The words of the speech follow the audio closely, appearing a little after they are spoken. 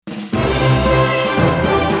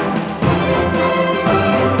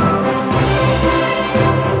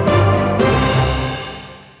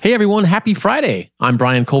Hey everyone, happy Friday. I'm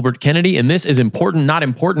Brian Colbert Kennedy, and this is Important Not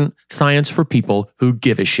Important, Science for People Who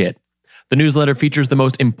Give a Shit. The newsletter features the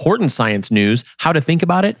most important science news, how to think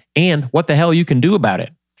about it, and what the hell you can do about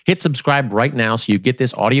it. Hit subscribe right now so you get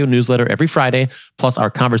this audio newsletter every Friday, plus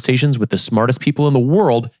our conversations with the smartest people in the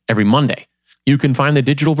world every Monday. You can find the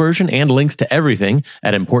digital version and links to everything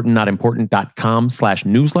at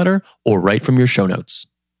importantnotimportant.com/newsletter or right from your show notes.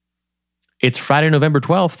 It's Friday, November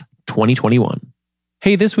 12th, 2021.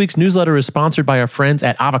 Hey, this week's newsletter is sponsored by our friends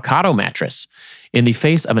at Avocado Mattress. In the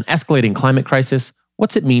face of an escalating climate crisis,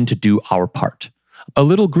 what's it mean to do our part? A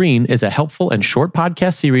Little Green is a helpful and short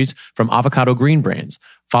podcast series from Avocado Green Brands.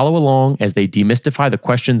 Follow along as they demystify the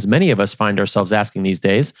questions many of us find ourselves asking these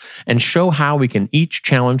days and show how we can each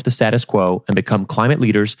challenge the status quo and become climate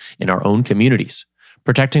leaders in our own communities.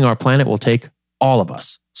 Protecting our planet will take all of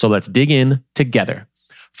us, so let's dig in together.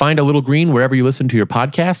 Find A Little Green wherever you listen to your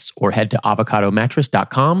podcasts or head to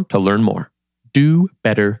avocadomattress.com to learn more. Do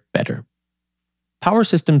better, better. Power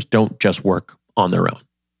systems don't just work on their own.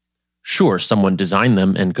 Sure, someone designed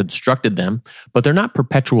them and constructed them, but they're not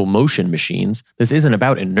perpetual motion machines. This isn't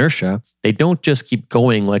about inertia. They don't just keep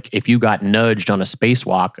going like if you got nudged on a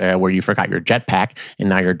spacewalk where you forgot your jetpack and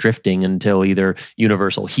now you're drifting until either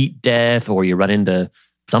universal heat death or you run into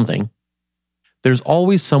something. There's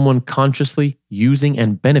always someone consciously using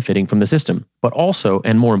and benefiting from the system, but also,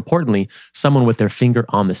 and more importantly, someone with their finger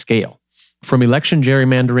on the scale. From election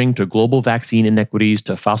gerrymandering to global vaccine inequities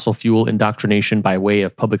to fossil fuel indoctrination by way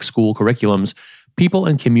of public school curriculums, people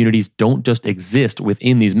and communities don't just exist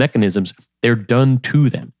within these mechanisms, they're done to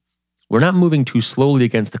them. We're not moving too slowly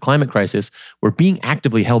against the climate crisis, we're being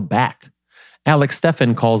actively held back. Alex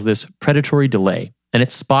Steffen calls this predatory delay, and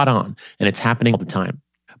it's spot on, and it's happening all the time.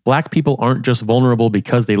 Black people aren't just vulnerable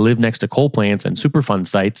because they live next to coal plants and Superfund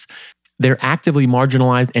sites. They're actively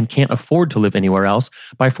marginalized and can't afford to live anywhere else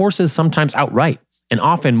by forces sometimes outright and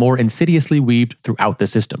often more insidiously weaved throughout the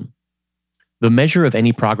system. The measure of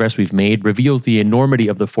any progress we've made reveals the enormity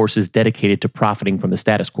of the forces dedicated to profiting from the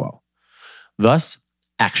status quo. Thus,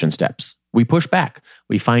 action steps. We push back,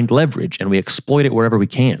 we find leverage, and we exploit it wherever we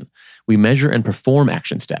can. We measure and perform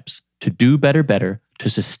action steps to do better, to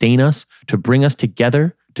sustain us, to bring us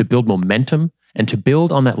together, to build momentum, and to build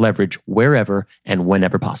on that leverage wherever and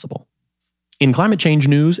whenever possible. In climate change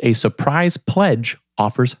news, a surprise pledge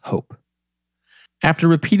offers hope. After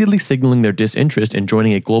repeatedly signaling their disinterest in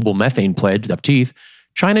joining a global methane pledge of teeth,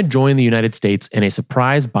 China joined the United States in a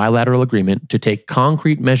surprise bilateral agreement to take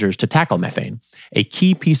concrete measures to tackle methane, a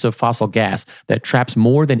key piece of fossil gas that traps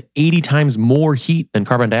more than 80 times more heat than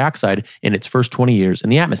carbon dioxide in its first 20 years in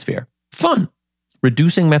the atmosphere. Fun!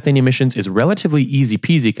 Reducing methane emissions is relatively easy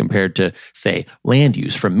peasy compared to, say, land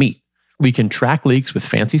use from meat. We can track leaks with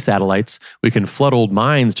fancy satellites, we can flood old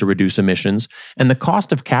mines to reduce emissions, and the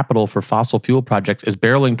cost of capital for fossil fuel projects is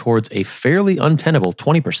barreling towards a fairly untenable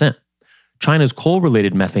 20%. China's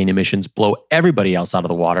coal-related methane emissions blow everybody else out of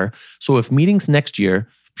the water, so if meetings next year,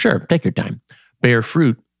 sure, take your time, bear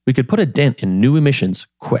fruit, we could put a dent in new emissions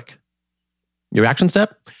quick. Your action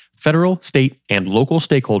step? Federal, state, and local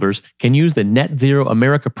stakeholders can use the Net Zero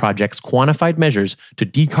America Project's quantified measures to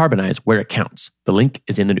decarbonize where it counts. The link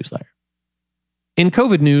is in the newsletter. In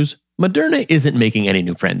COVID news, Moderna isn't making any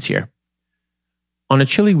new friends here. On a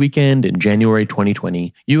chilly weekend in January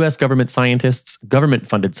 2020, US government scientists,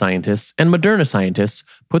 government-funded scientists, and Moderna scientists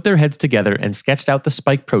put their heads together and sketched out the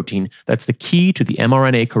spike protein that's the key to the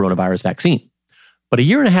mRNA coronavirus vaccine. But a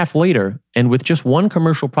year and a half later, and with just one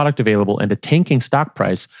commercial product available and a tanking stock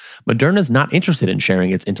price, Moderna's not interested in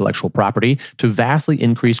sharing its intellectual property to vastly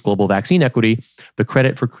increase global vaccine equity, the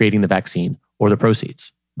credit for creating the vaccine, or the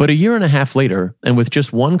proceeds. But a year and a half later, and with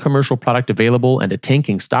just one commercial product available and a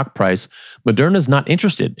tanking stock price, Moderna's not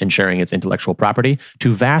interested in sharing its intellectual property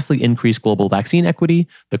to vastly increase global vaccine equity,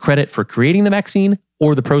 the credit for creating the vaccine,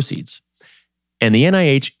 or the proceeds. And the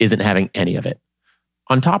NIH isn't having any of it.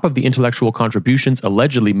 On top of the intellectual contributions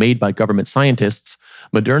allegedly made by government scientists,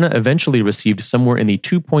 Moderna eventually received somewhere in the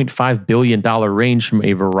 $2.5 billion range from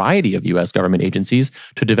a variety of US government agencies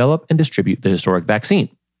to develop and distribute the historic vaccine.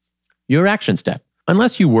 Your action step.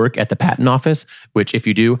 Unless you work at the patent office, which if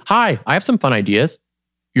you do, hi, I have some fun ideas.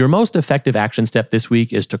 Your most effective action step this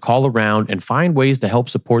week is to call around and find ways to help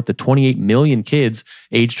support the 28 million kids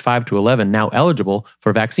aged 5 to 11 now eligible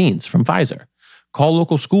for vaccines from Pfizer. Call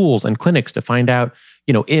local schools and clinics to find out,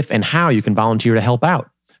 if and how you can volunteer to help out.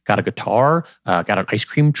 Got a guitar, got an ice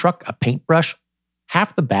cream truck, a paintbrush.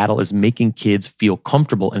 Half the battle is making kids feel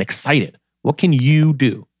comfortable and excited. What can you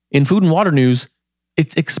do? In food and water news,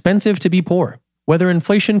 it's expensive to be poor. Whether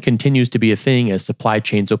inflation continues to be a thing as supply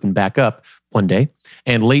chains open back up one day,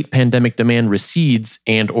 and late pandemic demand recedes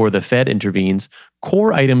or the Fed intervenes,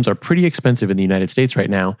 core items are pretty expensive in the United States right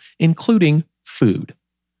now, including food.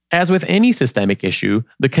 As with any systemic issue,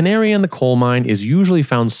 the canary in the coal mine is usually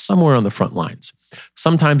found somewhere on the front lines.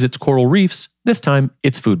 Sometimes it's coral reefs, this time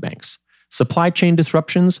it's food banks. Supply chain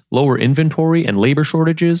disruptions, lower inventory, and labor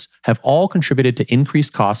shortages have all contributed to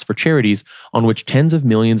increased costs for charities on which tens of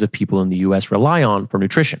millions of people in the US rely on for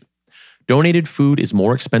nutrition. Donated food is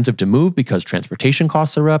more expensive to move because transportation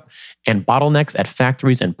costs are up, and bottlenecks at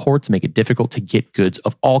factories and ports make it difficult to get goods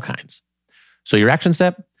of all kinds. So your action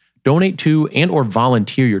step? Donate to and/or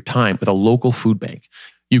volunteer your time with a local food bank.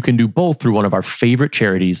 You can do both through one of our favorite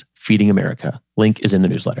charities, Feeding America. Link is in the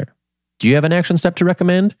newsletter. Do you have an action step to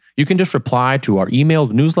recommend? You can just reply to our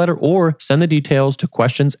emailed newsletter or send the details to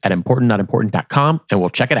questions@importantnotimportant.com and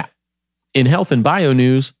we'll check it out. In health and bio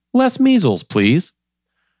news, less measles, please.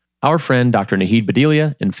 Our friend Dr. Naheed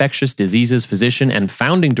Bhadelia, infectious diseases physician and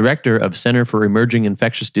founding director of Center for Emerging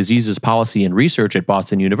Infectious Diseases Policy and Research at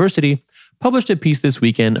Boston University, published a piece this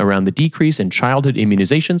weekend around the decrease in childhood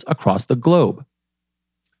immunizations across the globe.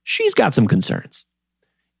 She's got some concerns.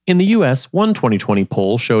 In the US, one 2020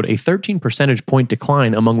 poll showed a 13 percentage point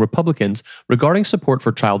decline among Republicans regarding support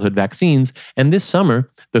for childhood vaccines, and this summer,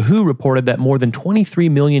 the WHO reported that more than 23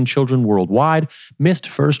 million children worldwide missed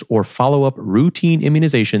first or follow-up routine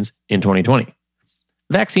immunizations in 2020.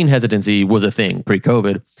 Vaccine hesitancy was a thing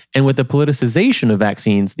pre-COVID, and with the politicization of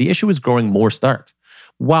vaccines, the issue is growing more stark.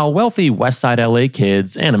 While wealthy West Side LA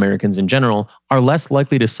kids, and Americans in general, are less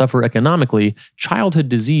likely to suffer economically, childhood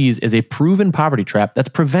disease is a proven poverty trap that's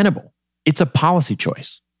preventable. It's a policy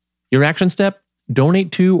choice. Your action step?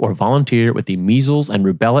 Donate to or volunteer with the Measles and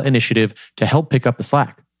Rubella Initiative to help pick up the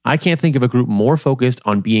slack. I can't think of a group more focused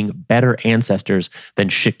on being better ancestors than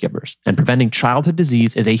shit givers, and preventing childhood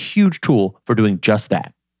disease is a huge tool for doing just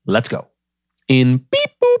that. Let's go. In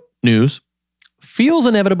beep boop news, feels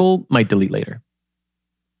inevitable, might delete later.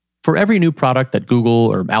 For every new product that Google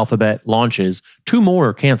or Alphabet launches, 2 more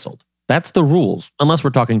are canceled. That's the rules, unless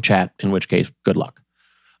we're talking chat, in which case, good luck.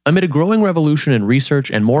 Amid a growing revolution in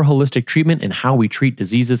research and more holistic treatment in how we treat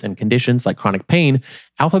diseases and conditions like chronic pain,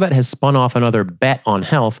 Alphabet has spun off another bet on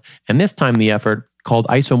health, and this time the effort, called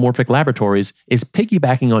Isomorphic Laboratories, is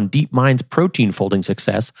piggybacking on DeepMind's protein folding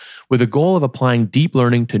success with a goal of applying deep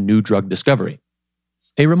learning to new drug discovery.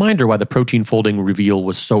 A reminder why the protein folding reveal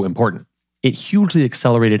was so important. It hugely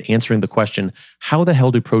accelerated answering the question, how the hell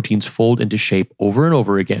do proteins fold into shape over and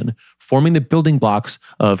over again, forming the building blocks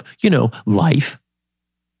of, life?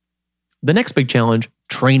 The next big challenge,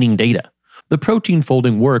 training data. The protein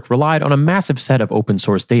folding work relied on a massive set of open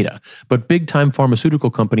source data, but big-time pharmaceutical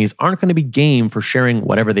companies aren't going to be game for sharing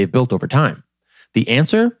whatever they've built over time. The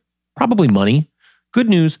answer? Probably money. Good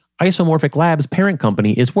news, Isomorphic Labs' parent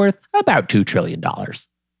company is worth about $2 trillion.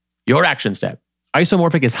 Your action step.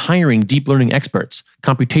 Isomorphic is hiring deep learning experts,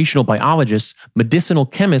 computational biologists, medicinal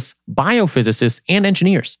chemists, biophysicists, and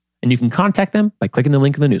engineers. And you can contact them by clicking the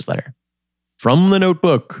link in the newsletter. From the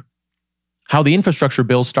notebook, how the infrastructure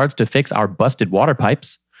bill starts to fix our busted water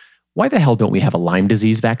pipes. Why the hell don't we have a Lyme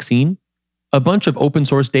disease vaccine? A bunch of open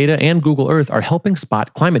source data and Google Earth are helping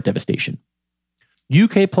spot climate devastation.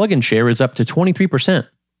 UK plugin share is up to 23%.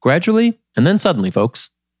 Gradually, and then suddenly, folks.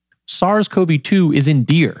 SARS-CoV-2 is in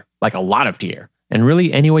deer, like a lot of deer. And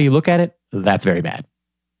really, any way you look at it, that's very bad.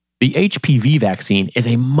 The HPV vaccine is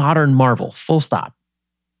a modern marvel, full stop.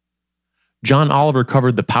 John Oliver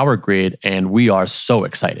covered the power grid, and we are so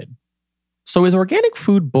excited. So is organic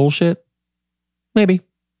food bullshit? Maybe.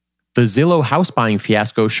 The Zillow house buying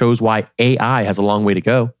fiasco shows why AI has a long way to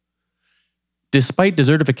go. Despite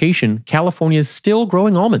desertification, California is still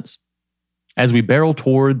growing almonds. As we barrel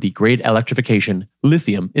toward the great electrification,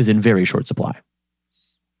 lithium is in very short supply.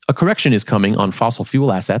 A correction is coming on fossil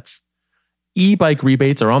fuel assets. E-bike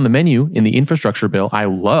rebates are on the menu in the infrastructure bill. I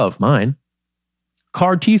love mine.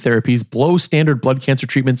 CAR-T therapies blow standard blood cancer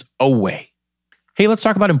treatments away. Hey, let's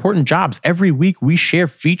talk about important jobs. Every week, we share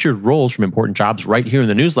featured roles from important jobs right here in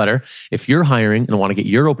the newsletter. If you're hiring and want to get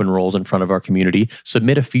your open roles in front of our community,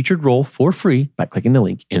 submit a featured role for free by clicking the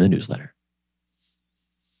link in the newsletter.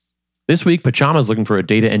 This week, Pachama is looking for a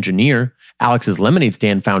data engineer. Alex's Lemonade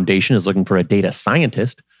Stand Foundation is looking for a data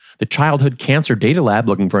scientist. The Childhood Cancer Data Lab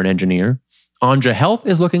looking for an engineer. Anja Health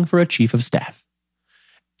is looking for a chief of staff.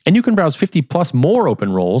 And you can browse 50 plus more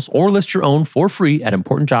open roles or list your own for free at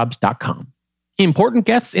importantjobs.com. Important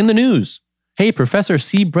guests in the news. Hey, Professor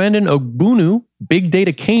C. Brandon Ogbunu, Big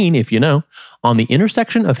Data Kane, if you know, on the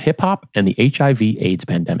intersection of hip hop and the HIV/AIDS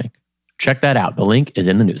pandemic. Check that out. The link is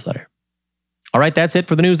in the newsletter. All right, that's it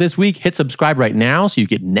for the news this week. Hit subscribe right now so you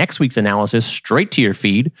get next week's analysis straight to your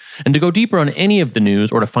feed. And to go deeper on any of the news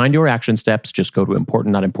or to find your action steps, just go to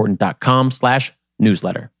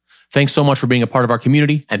importantnotimportant.com/newsletter. Thanks so much for being a part of our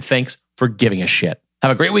community, and thanks for giving a shit.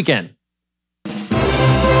 Have a great weekend.